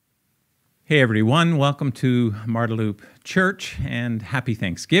Hey everyone, welcome to Marteloup Church and happy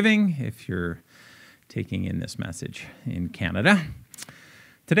Thanksgiving if you're taking in this message in Canada.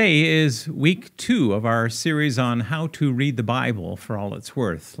 Today is week 2 of our series on how to read the Bible for all it's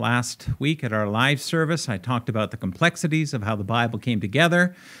worth. Last week at our live service, I talked about the complexities of how the Bible came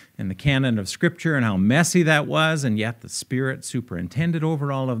together and the canon of Scripture and how messy that was, and yet the Spirit superintended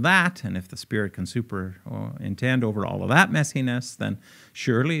over all of that. And if the Spirit can superintend over all of that messiness, then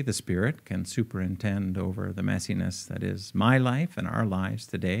surely the Spirit can superintend over the messiness that is my life and our lives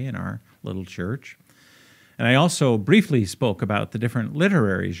today in our little church. And I also briefly spoke about the different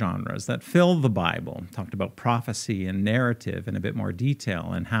literary genres that fill the Bible, talked about prophecy and narrative in a bit more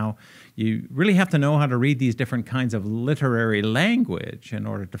detail, and how you really have to know how to read these different kinds of literary language in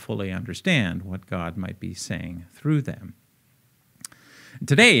order to fully understand what God might be saying through them.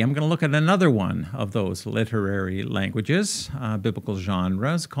 Today, I'm going to look at another one of those literary languages, biblical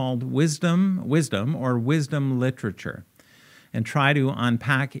genres, called wisdom or wisdom literature, and try to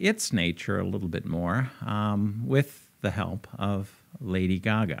unpack its nature a little bit more with the help of Lady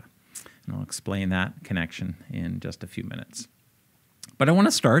Gaga. And I'll explain that connection in just a few minutes. But I want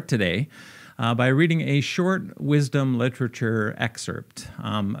to start today by reading a short wisdom literature excerpt,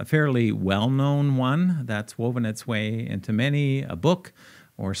 a fairly well-known one that's woven its way into many a book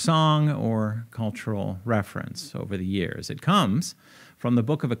or song or cultural reference over the years. It comes from the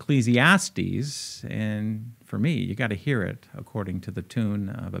book of Ecclesiastes, and for me, you got to hear it according to the tune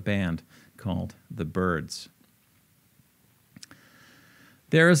of a band called The Byrds.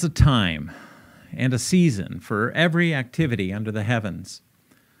 There is a time and a season for every activity under the heavens,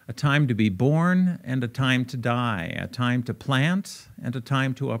 a time to be born and a time to die, a time to plant and a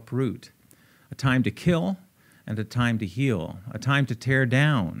time to uproot, a time to kill and a time to heal, a time to tear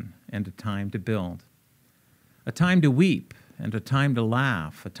down and a time to build, a time to weep and a time to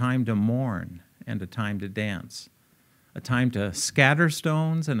laugh, a time to mourn and a time to dance, a time to scatter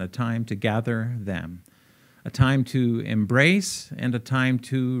stones and a time to gather them, a time to embrace and a time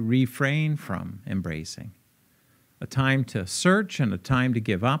to refrain from embracing, a time to search and a time to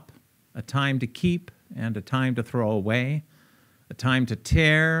give up, a time to keep and a time to throw away, a time to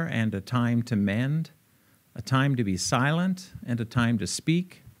tear and a time to mend, a time to be silent and a time to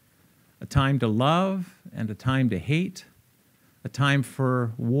speak, a time to love and a time to hate, a time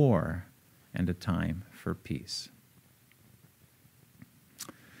for war and a time for peace.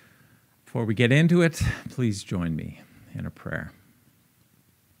 Before we get into it, please join me in a prayer.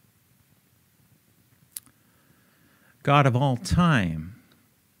 God of all time,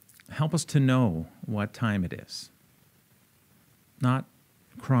 help us to know what time it is. Not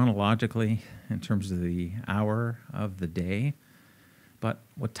chronologically in terms of the hour of the day, but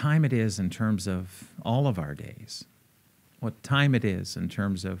what time it is in terms of all of our days. What time it is in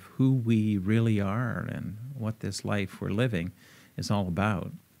terms of who we really are and what this life we're living is all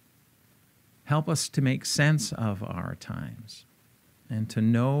about. Help us to make sense of our times and to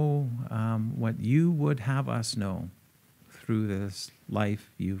know what you would have us know through this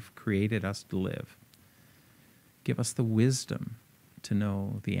life you've created us to live. Give us the wisdom to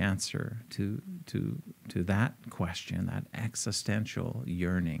know the answer to that question, that existential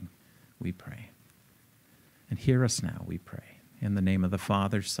yearning, we pray. And hear us now, we pray, in the name of the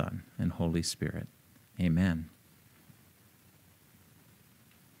Father, Son, and Holy Spirit. Amen.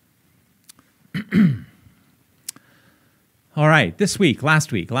 All right,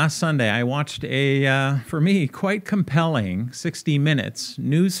 last Sunday, I watched a, for me, quite compelling 60 Minutes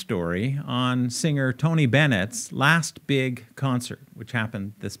news story on singer Tony Bennett's last big concert, which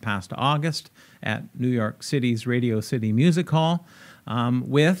happened this past August at New York City's Radio City Music Hall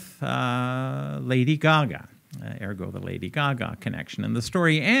with Lady Gaga. Ergo the Lady Gaga connection. And the news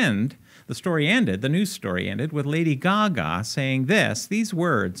story ended with Lady Gaga saying these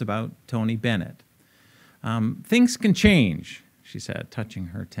words about Tony Bennett. Things can change, she said, touching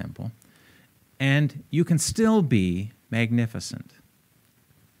her temple, and you can still be magnificent.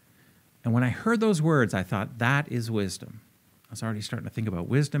 And when I heard those words, I thought, that is wisdom. I was already starting to think about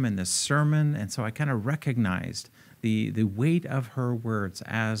wisdom in this sermon, and so I kind of recognized the weight of her words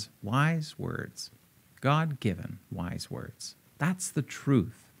as wise words. God-given wise words. That's the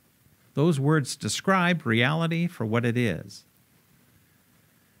truth. Those words describe reality for what it is.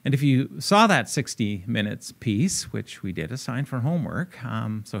 And if you saw that 60 Minutes piece, which we did assign for homework,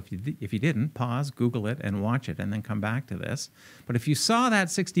 so if you didn't, pause, Google it, and watch it, and then come back to this. But if you saw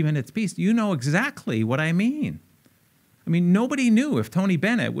that 60 Minutes piece, you know exactly what I mean. I mean, nobody knew if Tony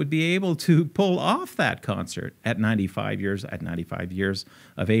Bennett would be able to pull off that concert at 95 years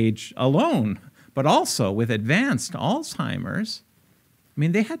of age alone, but also with advanced Alzheimer's. I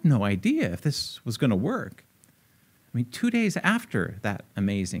mean, they had no idea if this was going to work. I mean, 2 days after that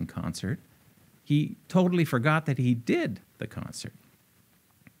amazing concert, he totally forgot that he did the concert.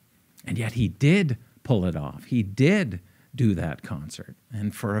 And yet he did pull it off. He did do that concert.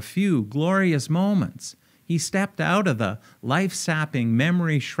 And for a few glorious moments, he stepped out of the life-sapping,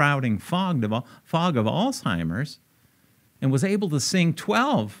 memory-shrouding fog of Alzheimer's and was able to sing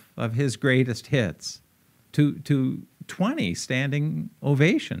 12 of his greatest hits to 20 standing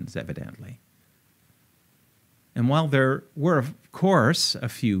ovations, evidently. And while there were, of course, a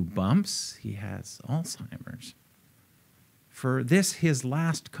few bumps, he has Alzheimer's. For this, his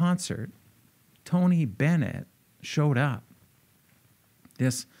last concert, Tony Bennett showed up.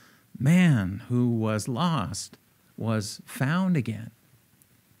 This man who was lost was found again.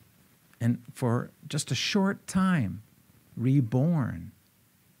 And for just a short time, reborn.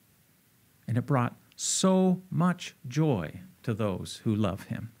 And it brought so much joy to those who love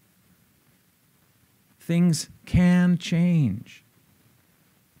him. Things can change,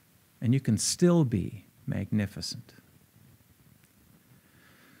 and you can still be magnificent.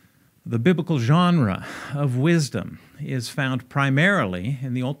 The biblical genre of wisdom is found primarily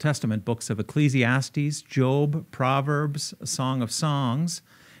in the Old Testament books of Ecclesiastes, Job, Proverbs, Song of Songs,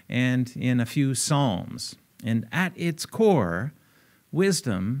 and in a few Psalms. And at its core,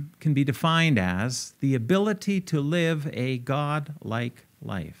 wisdom can be defined as the ability to live a God-like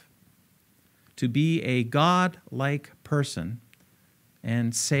life, to be a God-like person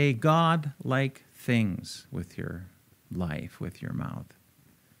and say God-like things with your life, with your mouth.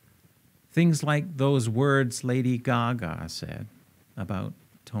 Things like those words Lady Gaga said about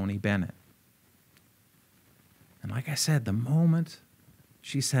Tony Bennett. And like I said, the moment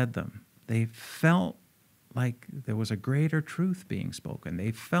she said them, they felt like there was a greater truth being spoken.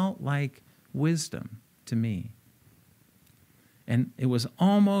 They felt like wisdom to me. And it was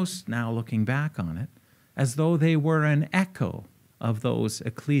almost, now looking back on it, as though they were an echo of those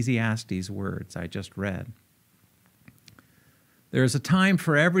Ecclesiastes words I just read. There is a time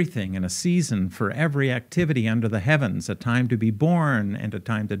for everything and a season for every activity under the heavens, a time to be born and a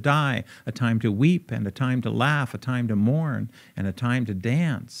time to die, a time to weep and a time to laugh, a time to mourn and a time to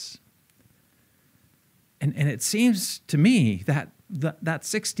dance. And it seems to me that that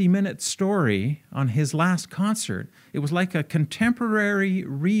 60-minute story on his last concert, it was like a contemporary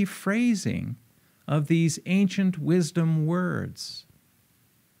rephrasing of these ancient wisdom words.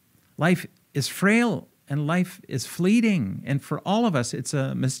 Life is frail and life is fleeting, and for all of us, it's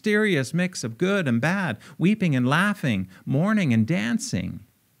a mysterious mix of good and bad, weeping and laughing, mourning and dancing.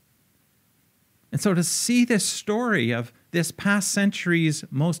 And so to see this story of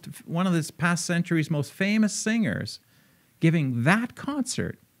one of this past century's most famous singers giving that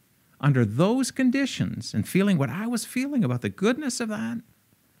concert under those conditions and feeling what I was feeling about the goodness of that,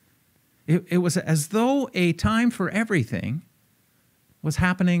 it was as though a time for everything was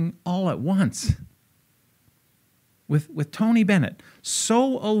happening all at once. With Tony Bennett,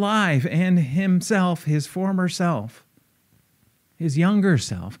 so alive in himself, his former self, his younger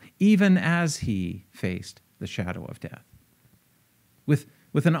self, even as he faced the shadow of death.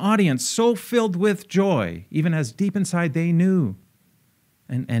 With an audience so filled with joy, even as deep inside they knew,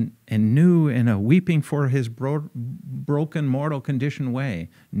 and knew in a weeping for his broken mortal condition way,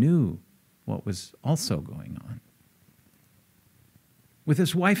 knew what was also going on. With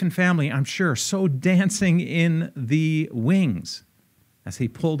his wife and family, I'm sure, so dancing in the wings as he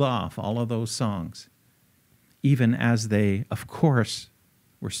pulled off all of those songs, even as they, of course,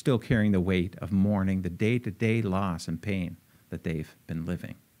 were still carrying the weight of mourning the day-to-day loss and pain that they've been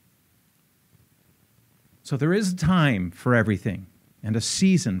living. So there is a time for everything and a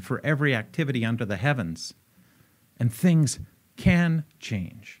season for every activity under the heavens, and things can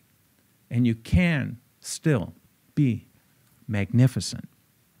change, and you can still be magnificent.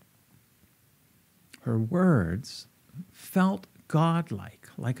 Her words felt godlike,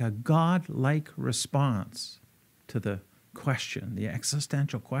 like a godlike response to the question, the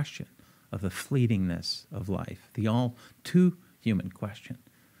existential question of the fleetingness of life, the all too human question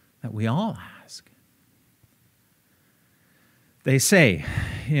that we all ask. They say,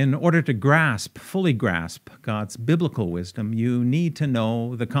 in order to fully grasp God's biblical wisdom, you need to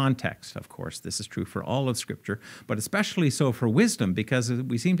know the context. Of course, this is true for all of Scripture, but especially so for wisdom, because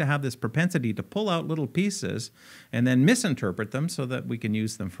we seem to have this propensity to pull out little pieces and then misinterpret them so that we can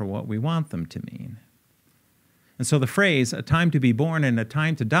use them for what we want them to mean. And so the phrase, a time to be born and a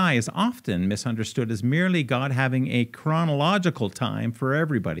time to die, is often misunderstood as merely God having a chronological time for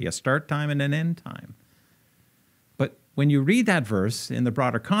everybody, a start time and an end time. But when you read that verse in the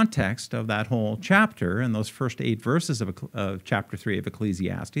broader context of that whole chapter and those first 8 verses of chapter 3 of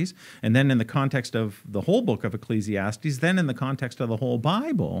Ecclesiastes, and then in the context of the whole book of Ecclesiastes, then in the context of the whole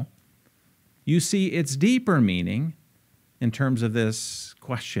Bible, you see its deeper meaning in terms of this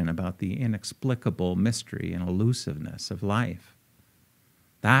question about the inexplicable mystery and elusiveness of life.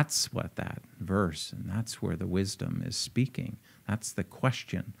 That's what that verse, and that's where the wisdom is speaking. That's the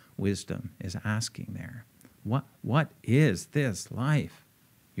question wisdom is asking there. What is this life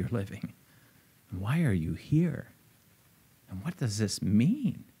you're living? And why are you here? And what does this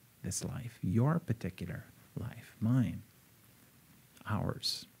mean, this life, your particular life, mine,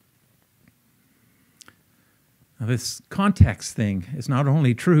 ours? Now, this context thing is not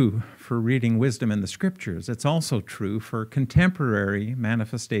only true for reading wisdom in the Scriptures, it's also true for contemporary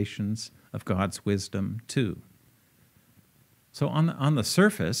manifestations of God's wisdom too. So on the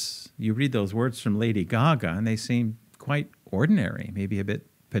surface, you read those words from Lady Gaga, and they seem quite ordinary, maybe a bit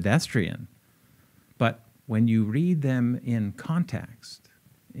pedestrian. But when you read them in context,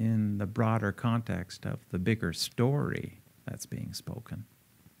 in the broader context of the bigger story that's being spoken,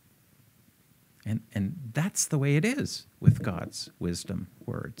 and that's the way it is with God's wisdom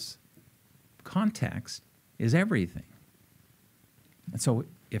words. Context is everything. And so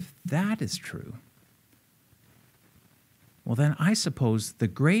if that is true, well, then I suppose the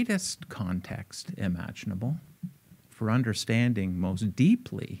greatest context imaginable for understanding most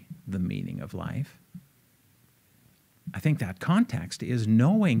deeply the meaning of life, I think that context is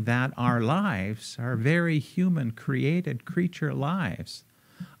knowing that our lives, our very human created creature lives,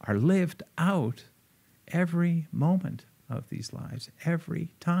 are lived out every moment of these lives,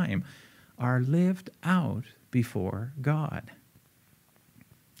 every time, are lived out before God.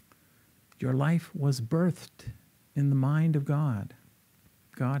 Your life was birthed in the mind of God.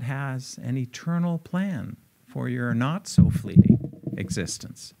 God has an eternal plan for your not-so-fleeting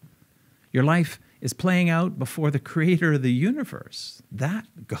existence. Your life is playing out before the creator of the universe.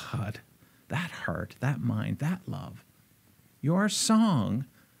 That God, that heart, that mind, that love. Your song,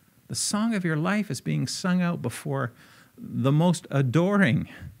 the song of your life, is being sung out before the most adoring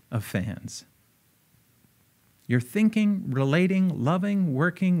of fans. Your thinking, relating, loving,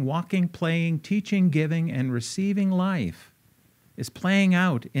 working, walking, playing, teaching, giving, and receiving life is playing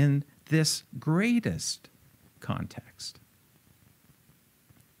out in this greatest context.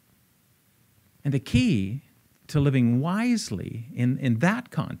 And the key to living wisely in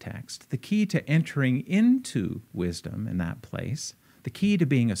that context, the key to entering into wisdom in that place, the key to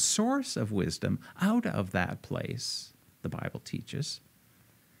being a source of wisdom out of that place, the Bible teaches,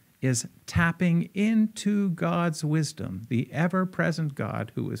 is tapping into God's wisdom, the ever-present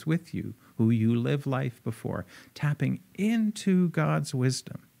God who is with you, who you live life before, tapping into God's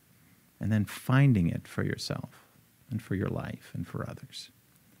wisdom and then finding it for yourself and for your life and for others.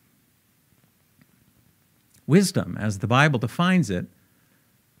 Wisdom, as the Bible defines it,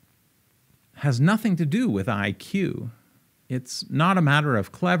 has nothing to do with IQ. It's not a matter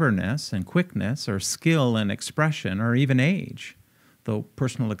of cleverness and quickness or skill and expression or even age. Though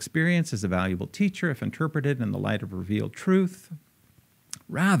personal experience is a valuable teacher if interpreted in the light of revealed truth.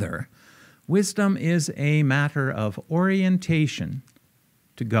 Rather, wisdom is a matter of orientation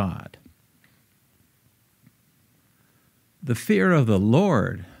to God. The fear of the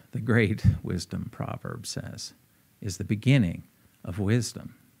Lord, the great wisdom proverb says, is the beginning of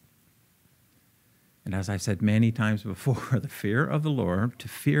wisdom. And as I've said many times before, the fear of the Lord, to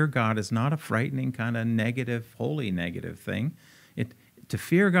fear God, is not a frightening kind of negative, wholly negative thing. To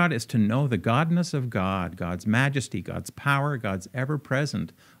fear God is to know the godness of God, God's majesty, God's power, God's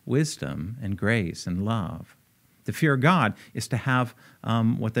ever-present wisdom and grace and love. To fear God is to have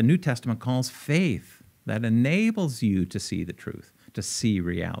what the New Testament calls faith that enables you to see the truth, to see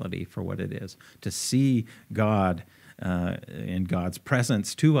reality for what it is, to see God in God's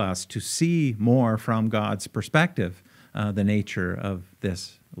presence to us, to see more from God's perspective the nature of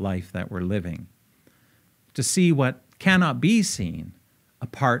this life that we're living, to see what cannot be seen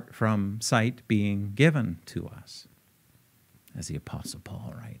apart from sight being given to us. As the Apostle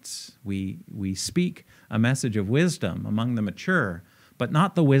Paul writes, we speak a message of wisdom among the mature, but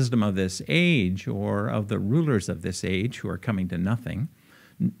not the wisdom of this age or of the rulers of this age who are coming to nothing.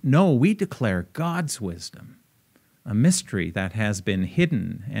 No, we declare God's wisdom, a mystery that has been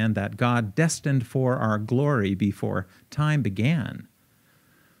hidden and that God destined for our glory before time began.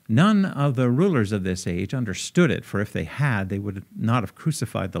 None of the rulers of this age understood it, for if they had, they would not have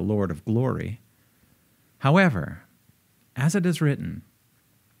crucified the Lord of glory. However, as it is written,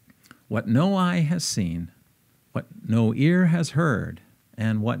 what no eye has seen, what no ear has heard,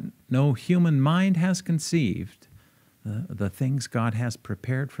 and what no human mind has conceived, the things God has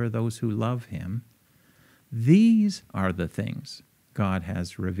prepared for those who love him, these are the things God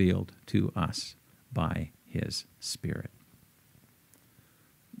has revealed to us by his Spirit.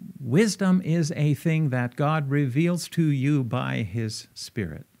 Wisdom is a thing that God reveals to you by his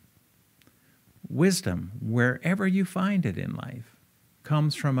Spirit. Wisdom, wherever you find it in life,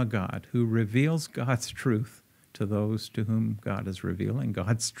 comes from a God who reveals God's truth to those to whom God is revealing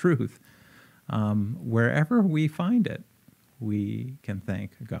God's truth. Wherever we find it, we can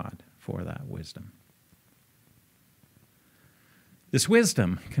thank God for that wisdom. This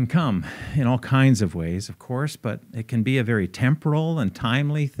wisdom can come in all kinds of ways, of course, but it can be a very temporal and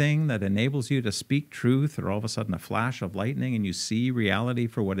timely thing that enables you to speak truth, or all of a sudden a flash of lightning and you see reality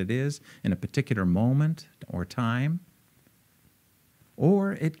for what it is in a particular moment or time.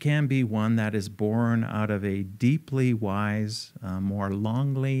 Or it can be one that is born out of a deeply wise, more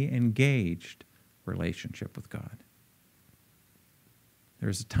longly engaged relationship with God.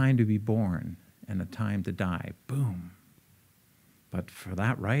 There's a time to be born and a time to die. Boom. But for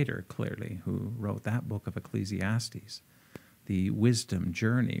that writer, clearly, who wrote that book of Ecclesiastes, the wisdom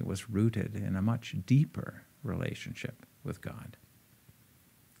journey was rooted in a much deeper relationship with God.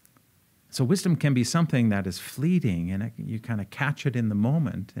 So wisdom can be something that is fleeting, and you kind of catch it in the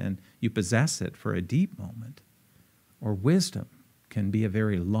moment, and you possess it for a deep moment. Or wisdom can be a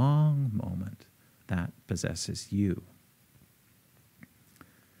very long moment that possesses you.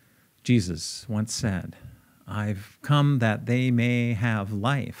 Jesus once said, "I've come that they may have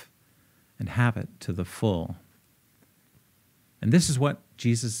life and have it to the full." And this is what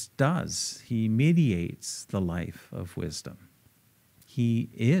Jesus does. He mediates the life of wisdom. He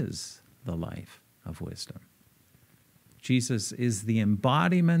is the life of wisdom. Jesus is the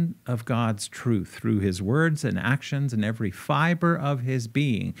embodiment of God's truth through his words and actions and every fiber of his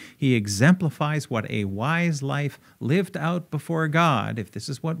being. He exemplifies what a wise life lived out before God, if this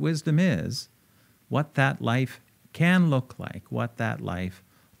is what wisdom is, what that life can look like, what that life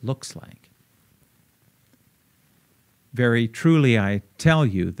looks like. Very truly, I tell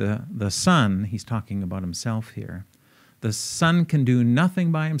you, the Son, he's talking about himself here, the Son can do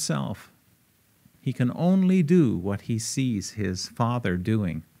nothing by himself. He can only do what he sees his Father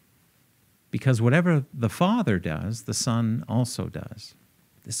doing. Because whatever the Father does, the Son also does.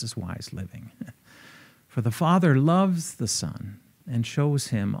 This is wise living. For the Father loves the Son and shows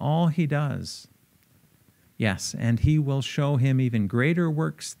him all he does. Yes, and he will show him even greater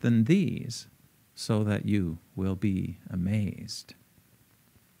works than these, so that you will be amazed.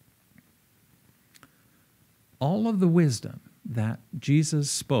 All of the wisdom that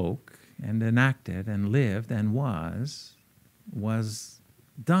Jesus spoke and enacted and lived and was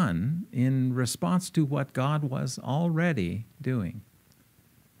done in response to what God was already doing.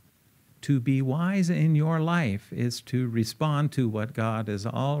 To be wise in your life is to respond to what God is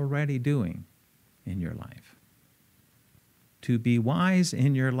already doing in your life. To be wise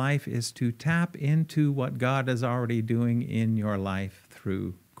in your life is to tap into what God is already doing in your life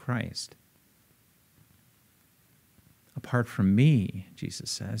through Christ. Apart from me,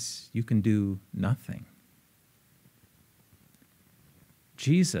 Jesus says, you can do nothing.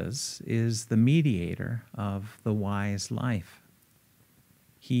 Jesus is the mediator of the wise life.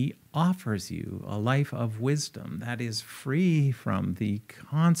 He offers you a life of wisdom that is free from the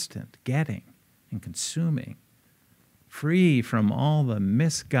constant getting and consuming, free from all the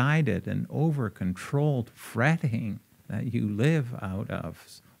misguided and over-controlled fretting that you live out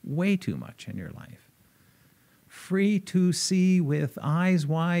of way too much in your life. Free to see with eyes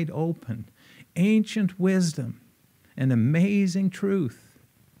wide open ancient wisdom and amazing truth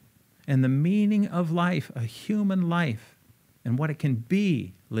and the meaning of life, a human life, and what it can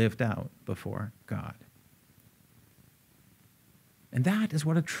be lived out before God. And that is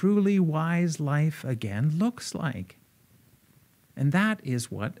what a truly wise life, again, looks like. And that is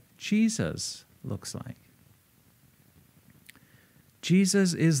what Jesus looks like.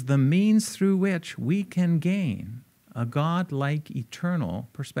 Jesus is the means through which we can gain a God-like eternal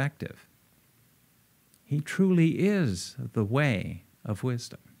perspective. He truly is the way of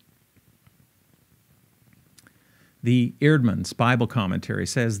wisdom. The Eerdmans Bible commentary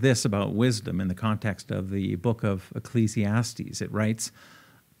says this about wisdom in the context of the book of Ecclesiastes. It writes,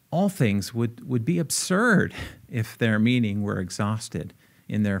 "All things would be absurd if their meaning were exhausted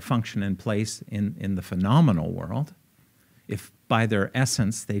in their function and place in the phenomenal world, if by their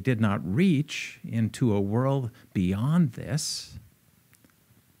essence they did not reach into a world beyond this."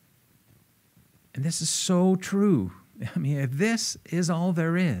 And this is so true. I mean, if this is all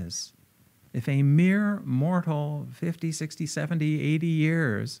there is, if a mere mortal 50, 60, 70, 80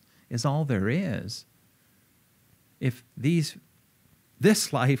 years is all there is, if this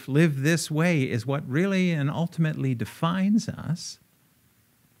life lived this way is what really and ultimately defines us,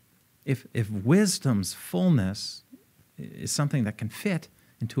 if wisdom's fullness is something that can fit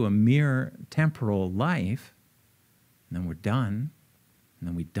into a mere temporal life, and then we're done, and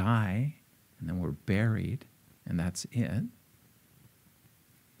then we die, and then we're buried, and that's it.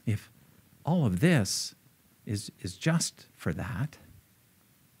 If all of this is just for that,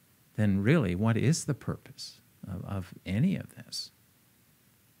 then really what is the purpose of any of this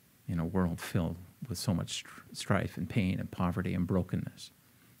in a world filled with so much strife and pain and poverty and brokenness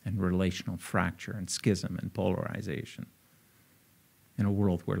and relational fracture and schism and polarization, in a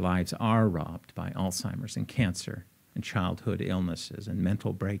world where lives are robbed by Alzheimer's and cancer and childhood illnesses and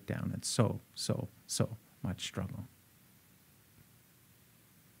mental breakdown and so much struggle?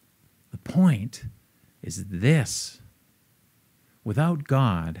 The point is this: without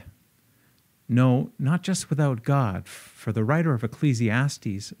God, no, not just without God, for the writer of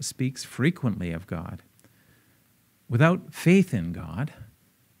Ecclesiastes speaks frequently of God. Without faith in God,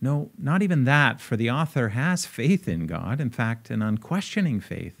 no, not even that, for the author has faith in God, in fact, an unquestioning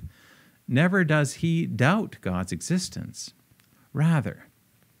faith. Never does he doubt God's existence. Rather,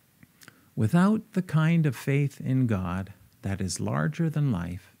 without the kind of faith in God that is larger than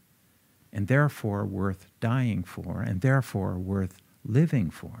life, and therefore worth dying for, and therefore worth living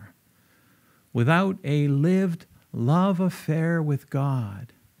for, without a lived love affair with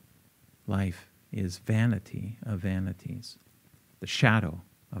God, life is vanity of vanities, the shadow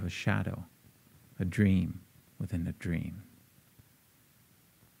of a shadow, a dream within a dream.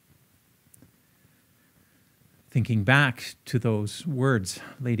 Thinking back to those words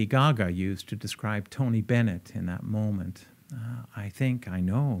Lady Gaga used to describe Tony Bennett in that moment, I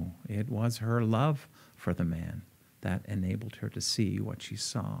know it was her love for the man that enabled her to see what she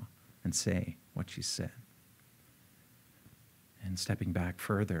saw and say what she said. And stepping back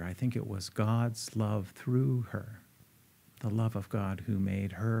further, I think it was God's love through her, the love of God who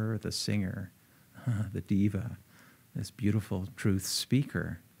made her the singer, the diva, this beautiful truth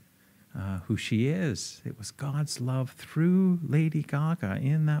speaker, who she is. It was God's love through Lady Gaga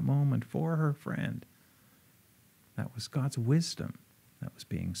in that moment for her friend. That was God's wisdom that was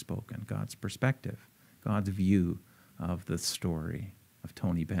being spoken, God's perspective, God's view of the story, of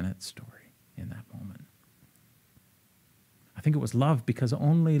Tony Bennett's story in that moment. I think it was love because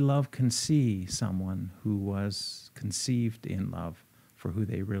only love can see someone who was conceived in love for who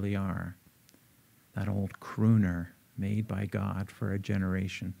they really are. That old crooner made by God for a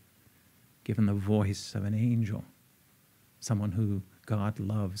generation, given the voice of an angel, someone who God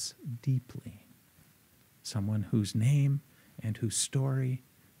loves deeply, someone whose name and whose story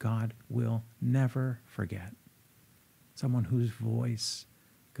God will never forget, someone whose voice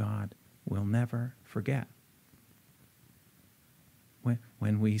God will never forget.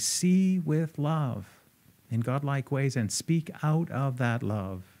 When we see with love in godlike ways and speak out of that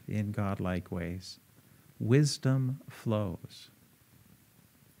love in godlike ways, wisdom flows.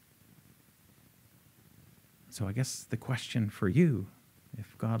 So I guess the question for you,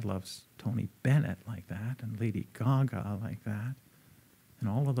 if God loves Tony Bennett like that and Lady Gaga like that, and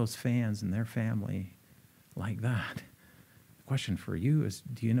all of those fans and their family like that, the question for you is,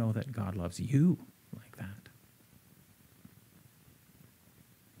 do you know that God loves you like that?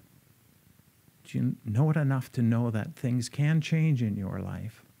 Do you know it enough to know that things can change in your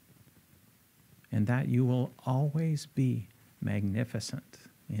life and that you will always be magnificent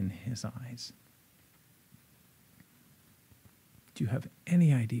in His eyes? Do you have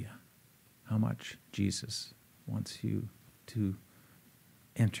any idea how much Jesus wants you to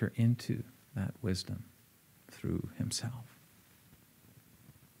enter into that wisdom through Himself?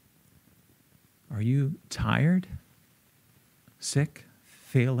 Are you tired, sick,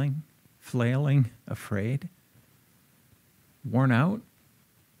 failing, flailing, afraid, worn out,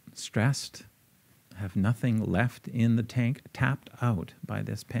 stressed, have nothing left in the tank, tapped out by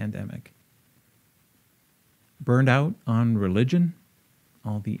this pandemic? Burned out on religion,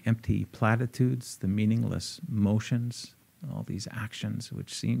 all the empty platitudes, the meaningless motions, all these actions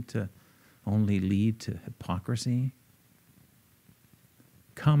which seem to only lead to hypocrisy?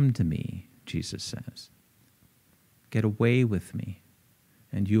 Come to me, Jesus says. Get away with me,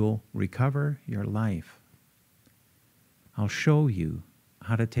 and you'll recover your life. I'll show you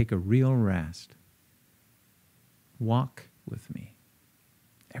how to take a real rest. Walk with me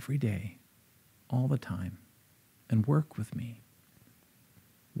every day, all the time, and work with me.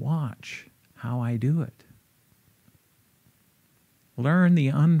 Watch how I do it. Learn the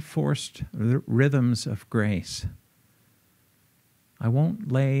unforced rhythms of grace. I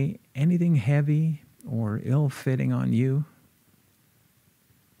won't lay anything heavy or ill-fitting on you,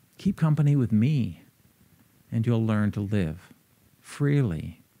 keep company with me, and you'll learn to live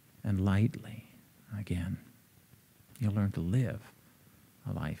freely and lightly again. You'll learn to live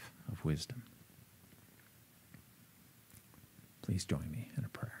a life of wisdom. Please join me in a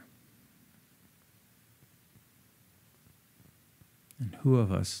prayer. And who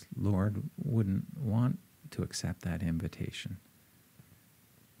of us, Lord, wouldn't want to accept that invitation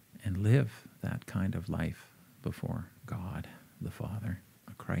and live that kind of life before God the Father,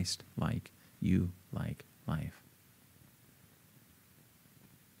 a Christ-like, you-like life?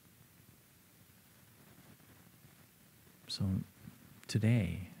 So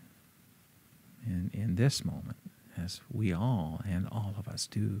today, in this moment, as we all and all of us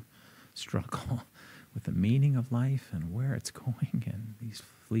do struggle with the meaning of life and where it's going in these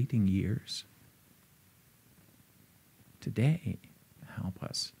fleeting years, today, help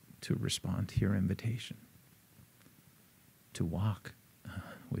us to respond to your invitation, to walk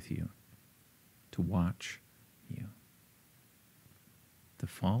with you, to watch you, to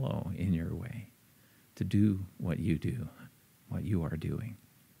follow in your way, to do what you do, what you are doing,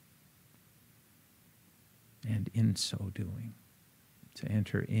 and in so doing, to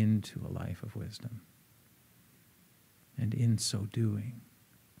enter into a life of wisdom, and in so doing,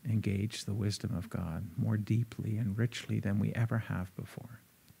 engage the wisdom of God more deeply and richly than we ever have before.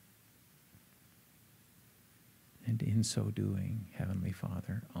 And in so doing, Heavenly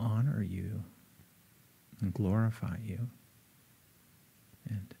Father, honor you and glorify you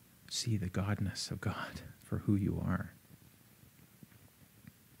and see the godness of God for who you are.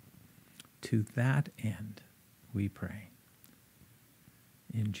 To that end, we pray.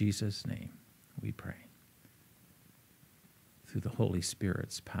 In Jesus' name, we pray. Through the Holy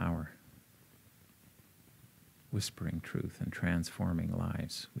Spirit's power, whispering truth and transforming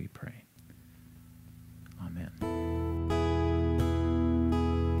lives, we pray. Amen.